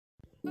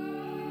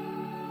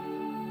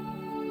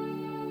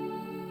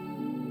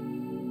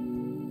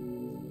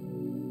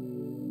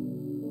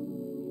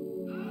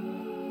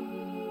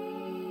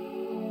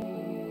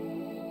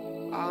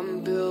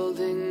I'm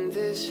building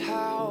this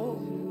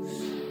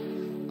house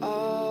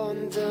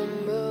on the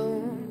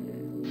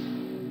moon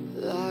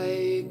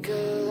like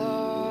a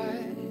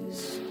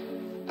lost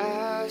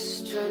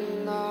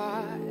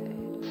astronaut,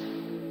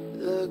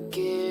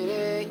 looking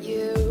at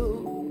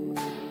you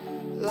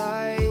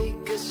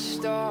like a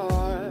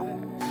star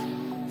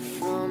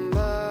from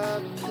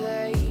a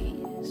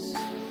place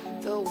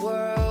the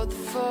world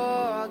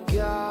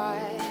forgot.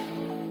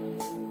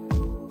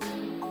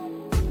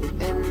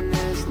 And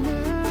there's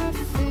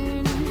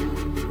nothing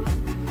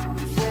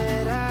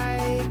that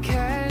I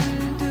can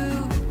do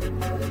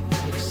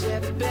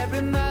except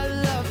bury my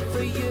love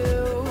for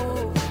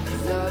you.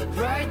 The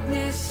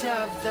brightness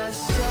of the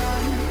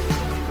sun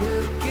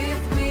will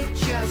give me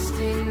just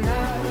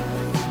enough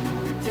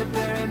to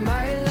bury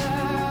my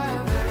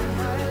love.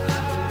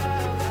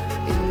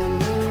 In the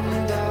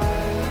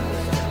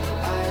moonlight,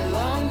 I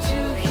long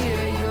to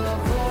hear your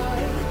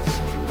voice,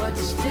 but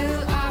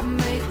still I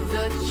make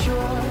the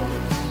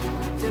choice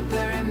to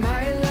bury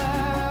my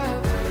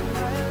love.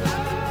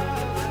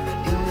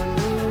 In the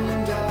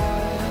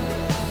moonlight,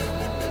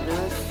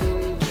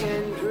 nothing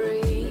can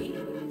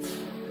breathe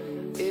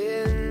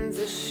in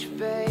the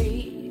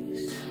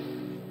space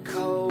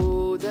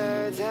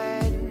colder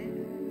than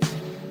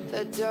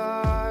the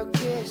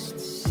darkest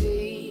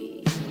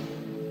sea.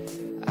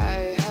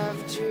 I have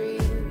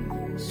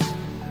dreams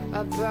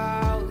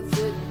about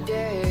the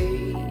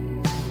days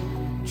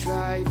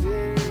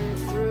driving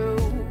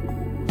through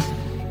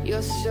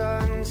your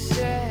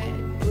sunset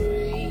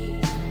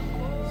breeze.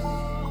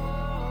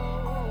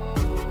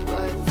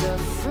 But the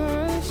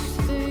first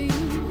thing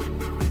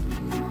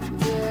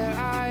that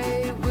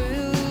I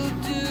will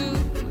do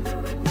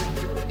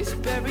is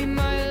bury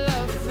my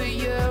love for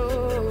you.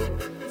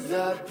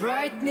 The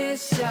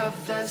brightness of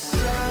the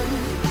sun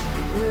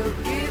will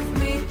give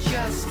me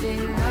just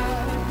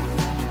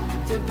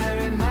enough to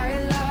bury my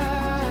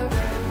love.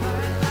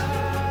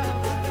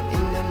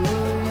 In the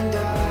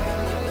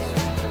moonlight,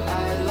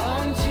 I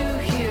long to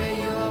hear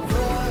your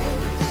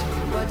voice,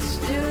 but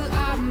still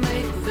I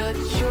make the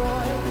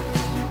choice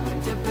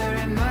to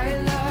bury my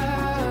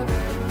love.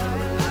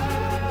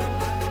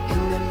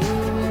 In the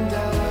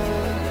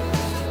moonlight,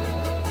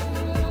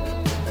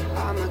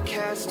 I'm a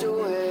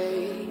castaway,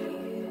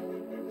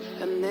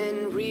 and men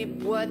reap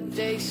what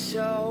they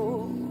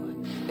sow,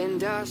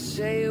 and I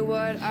say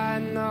what I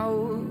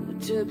know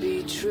to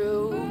be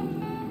true.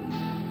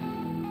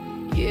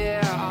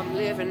 Yeah, I'm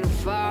living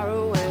far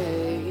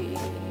away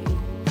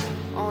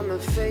on the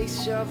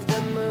face of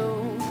the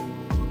moon.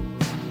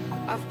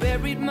 I've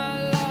buried my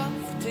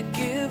love to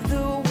give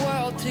the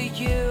world to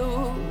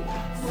you.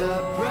 The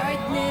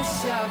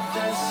brightness of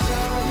the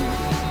sun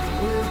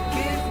will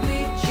give me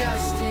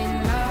just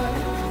enough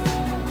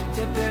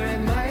to bury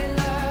my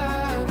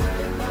love.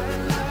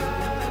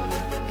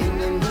 In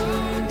the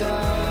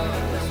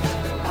moonlight,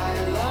 I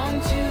long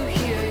to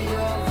hear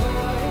your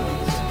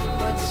voice,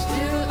 but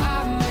still I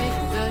make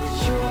the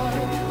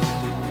choice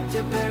to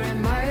bury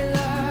my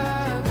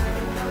love.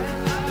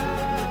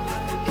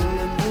 In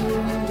the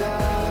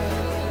moonlight,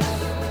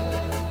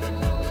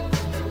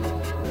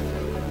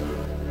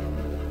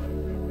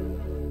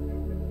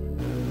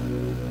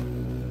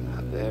 I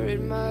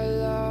buried my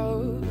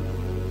love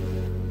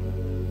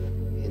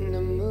in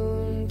the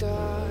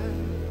moonlight.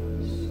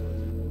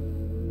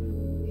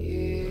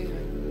 Yeah.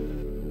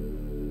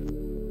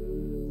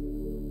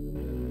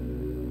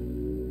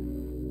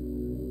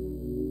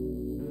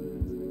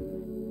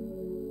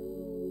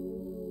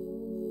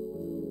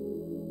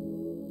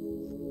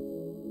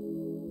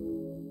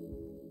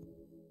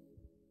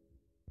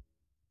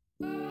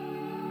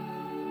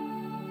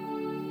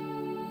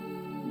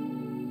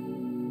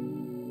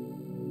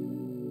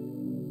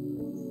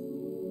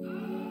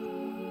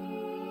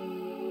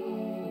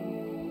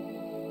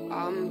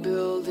 I'm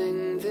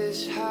building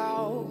this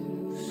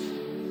house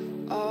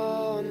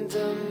on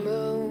the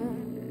moon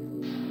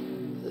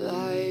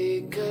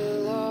like a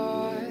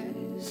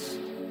lost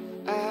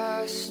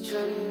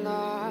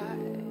astronaut,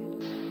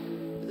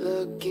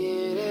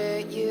 looking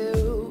at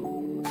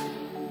you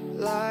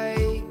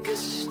like a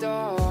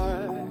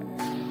star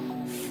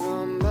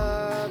from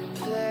a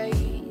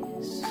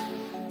place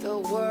the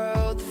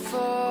world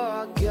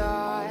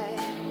forgot.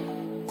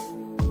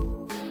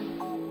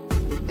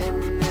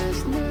 And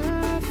there's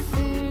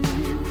nothing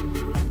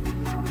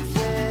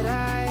that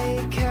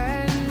I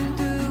can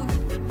do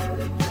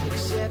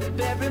except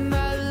bury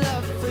my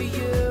love for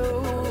you.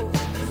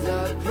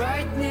 The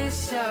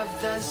brightness of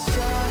the sun